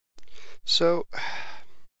So,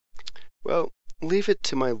 well, leave it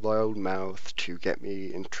to my loud mouth to get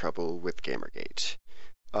me in trouble with Gamergate.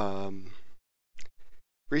 Um,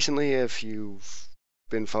 Recently, if you've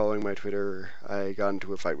been following my Twitter, I got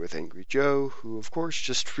into a fight with Angry Joe, who of course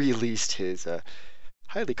just released his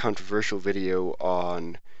highly controversial video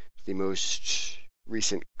on the most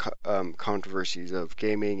recent controversies of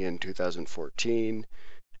gaming in 2014,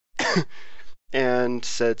 and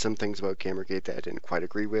said some things about Gamergate that I didn't quite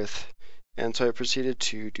agree with. And so I proceeded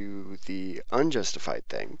to do the unjustified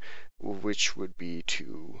thing, which would be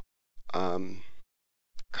to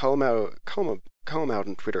call him out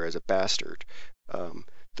on Twitter as a bastard.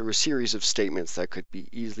 There were a series of statements that could be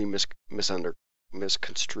easily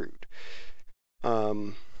misconstrued.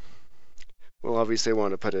 Well, obviously, I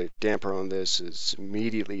want to put a damper on this as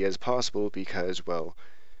immediately as possible because, well,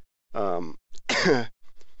 I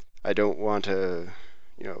don't want to,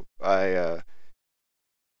 I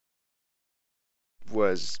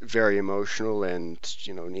was very emotional and,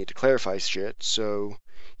 need to clarify shit. So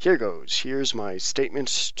here goes. Here's my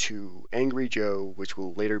statement to Angry Joe, which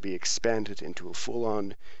will later be expanded into a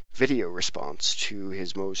full-on video response to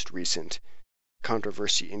his most recent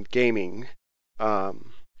controversy in gaming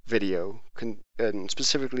video, and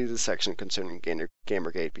specifically the section concerning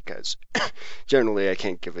Gamergate, because generally I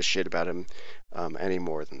can't give a shit about him any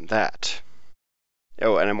more than that.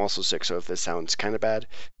 Oh, and I'm also sick, so if this sounds kind of bad,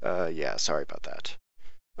 yeah, sorry about that.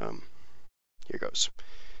 Here goes.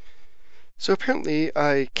 So apparently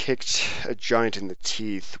I kicked a giant in the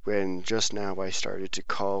teeth when just now I started to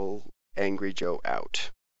call Angry Joe out.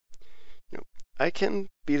 I can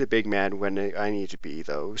be the big man when I need to be,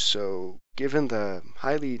 though, so given the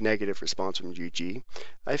highly negative response from GG,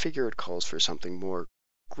 I figure it calls for something more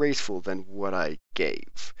graceful than what I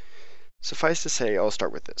gave. Suffice to say, I'll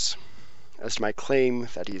start with this. As to my claim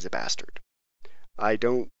that he's a bastard, I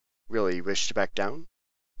don't really wish to back down,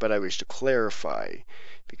 but I wish to clarify,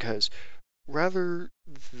 because rather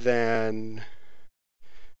than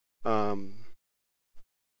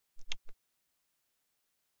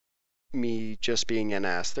me just being an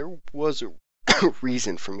ass, there was a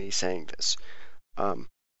reason for me saying this,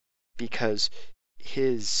 because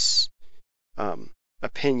his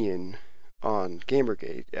opinion on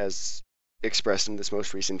Gamergate, as expressed in this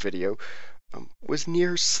most recent video, was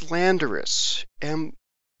near slanderous and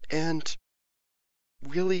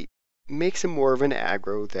really makes him more of an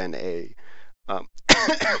aggro than a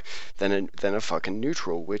than a fucking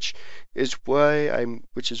neutral, which is what I'm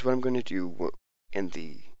going to do in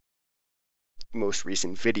the most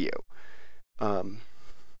recent video.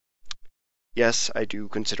 Yes, I do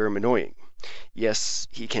consider him annoying. Yes,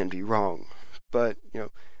 he can be wrong, but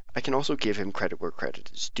I can also give him credit where credit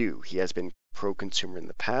is due. He has been pro-consumer in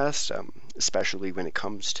the past, especially when it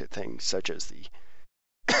comes to things such as the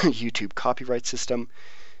YouTube copyright system,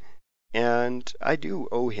 and I do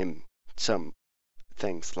owe him some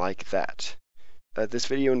things like that. This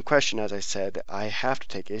video in question, as I said, I have to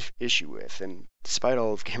take issue with, and despite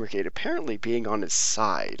all of Gamergate apparently being on his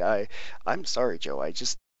side, I'm sorry, Joe.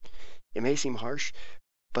 It may seem harsh,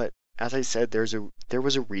 but as I said, there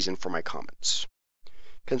was a reason for my comments.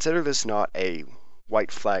 Consider this not a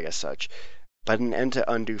white flag as such, but an end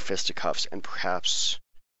to undue fisticuffs and perhaps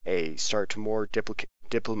a start to more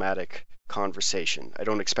diplomatic conversation. I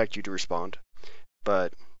don't expect you to respond,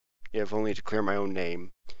 but if only to clear my own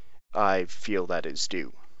name, I feel that is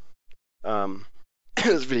due.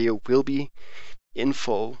 This video will be in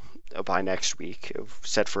full by next week,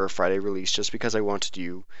 set for a Friday release, just because I want to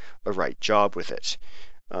do a right job with it.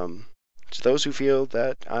 To those who feel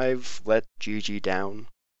that I've let GG down,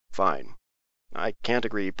 fine. I can't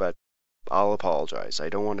agree, but I'll apologize. I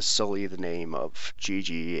don't want to sully the name of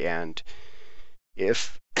GG, and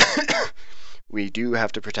if we do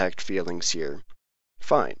have to protect feelings here,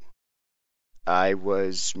 fine. I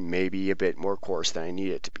was maybe a bit more coarse than I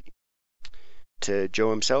needed to be. To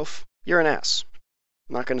Joe himself, you're an ass.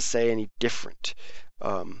 I'm not going to say any different,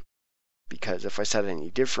 because if I said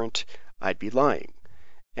any different, I'd be lying.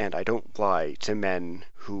 And I don't lie to men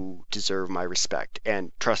who deserve my respect.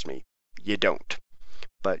 And trust me, you don't.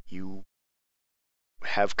 But you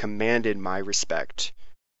have commanded my respect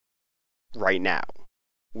right now,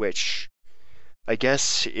 which I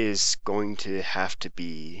guess is going to have to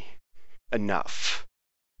be enough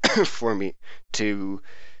for me to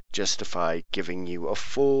justify giving you a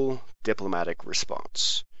full diplomatic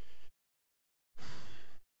response.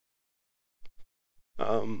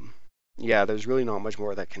 Yeah, there's really not much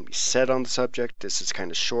more that can be said on the subject. This is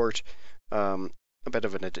kind of short. A bit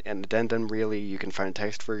of an addendum, really. You can find a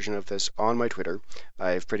text version of this on my Twitter.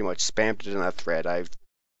 I've pretty much spammed it in that thread. I've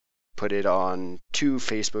put it on 2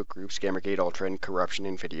 Facebook groups, Gamergate Ultra and Corruption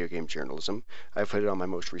in Video Game Journalism. I put it on my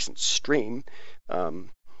most recent stream,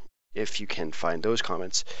 if you can find those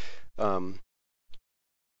comments.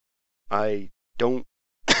 I don't,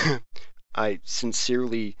 I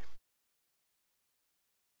sincerely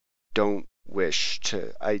didn't wish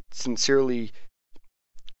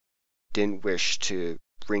to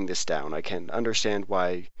bring this down. I can understand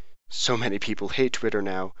why so many people hate Twitter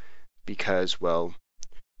now, because, well,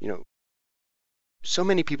 so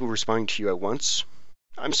many people responding to you at once.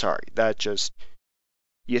 I'm sorry, that just,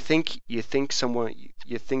 you think someone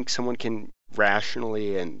can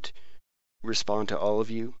rationally and respond to all of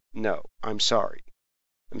you? No, I'm sorry.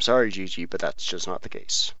 I'm sorry, GG, but that's just not the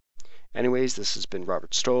case. Anyways, this has been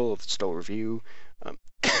Robert Stoll of the Stoll Review,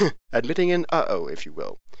 admitting an uh-oh, if you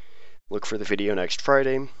will. Look for the video next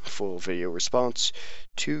Friday, full video response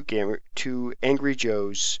to Angry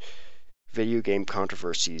Joe's video game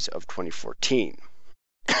controversies of 2014.